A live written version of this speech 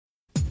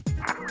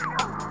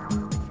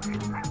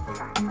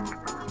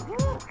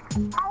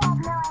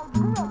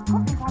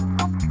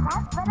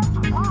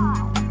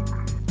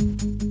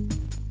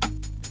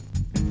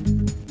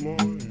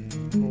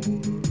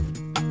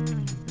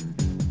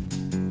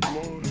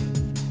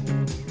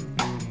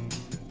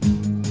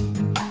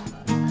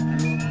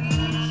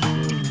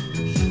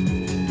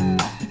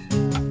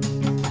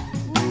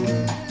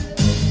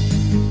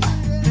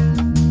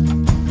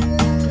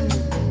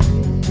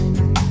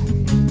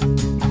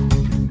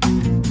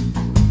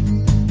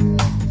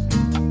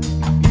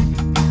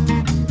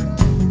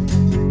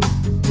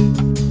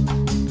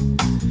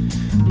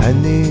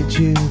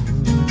you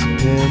to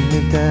pin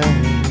me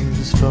down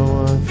just for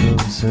one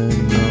frozen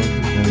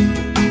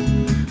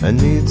moment. I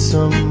need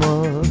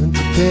someone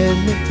to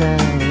pin me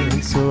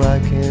down so I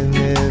can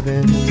live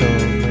in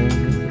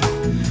torment.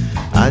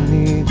 I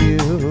need you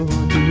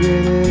to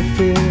really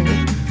feel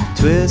the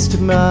twist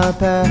of my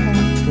back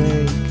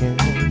breaking.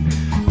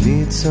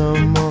 Need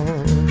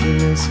someone to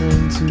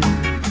listen to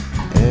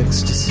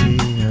ecstasy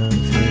I'm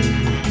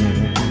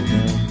faking.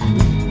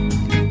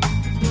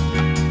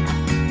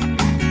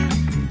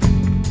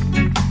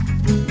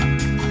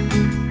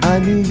 I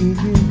need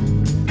you.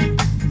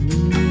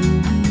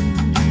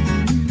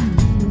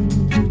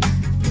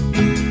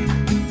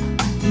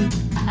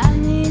 I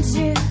need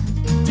you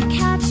to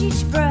catch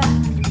each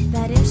breath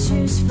that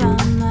issues from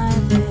my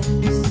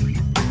lips.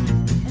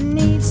 I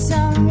need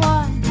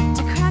someone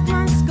to crack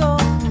my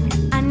skull.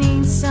 I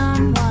need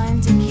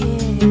someone to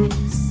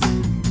kiss.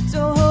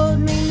 So hold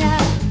me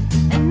now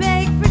and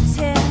make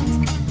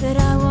pretend that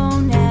I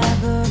won't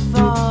ever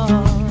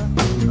fall.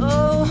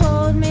 Oh,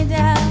 hold me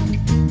down.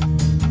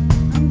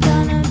 I'm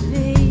gonna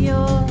be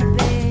your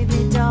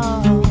baby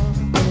doll.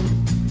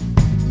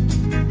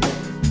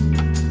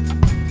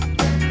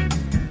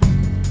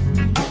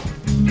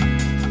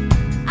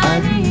 I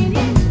need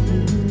you.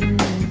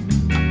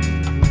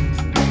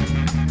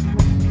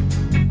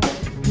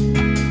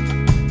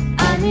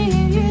 I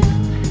need you.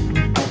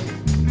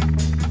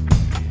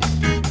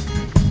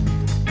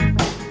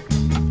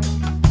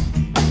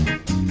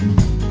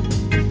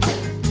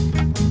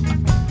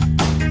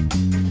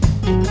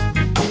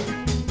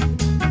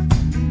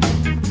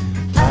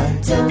 I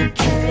don't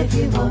care if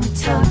you won't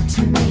talk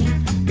to me.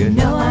 You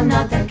know I'm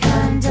not that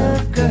kind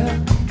of girl.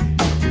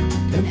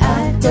 And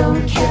I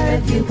don't care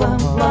if you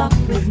won't walk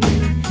with me.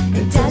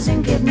 It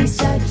doesn't give me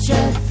such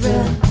a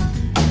thrill.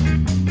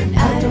 And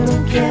I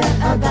don't care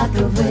about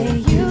the way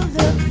you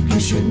look. You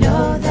should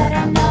know that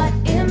I'm not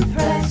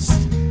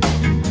impressed.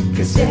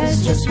 'Cause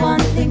there's just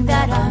one thing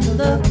that I'm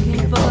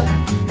looking for,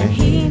 and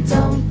he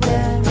don't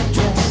wear a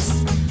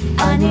dress.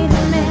 I need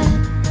a man.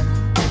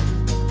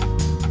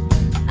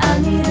 I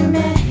need a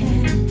man.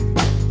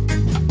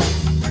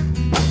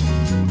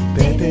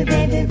 Baby,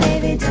 baby,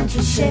 baby, don't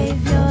you shave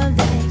your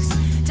legs.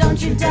 Don't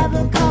you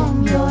double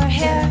comb your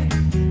hair.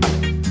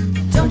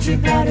 Don't you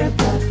powder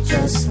puff,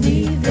 just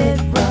leave it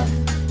rough.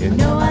 You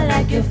know I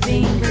like your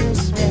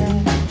fingers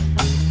bare.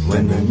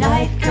 When the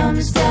night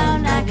comes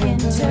down, I can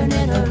turn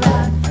it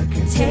around.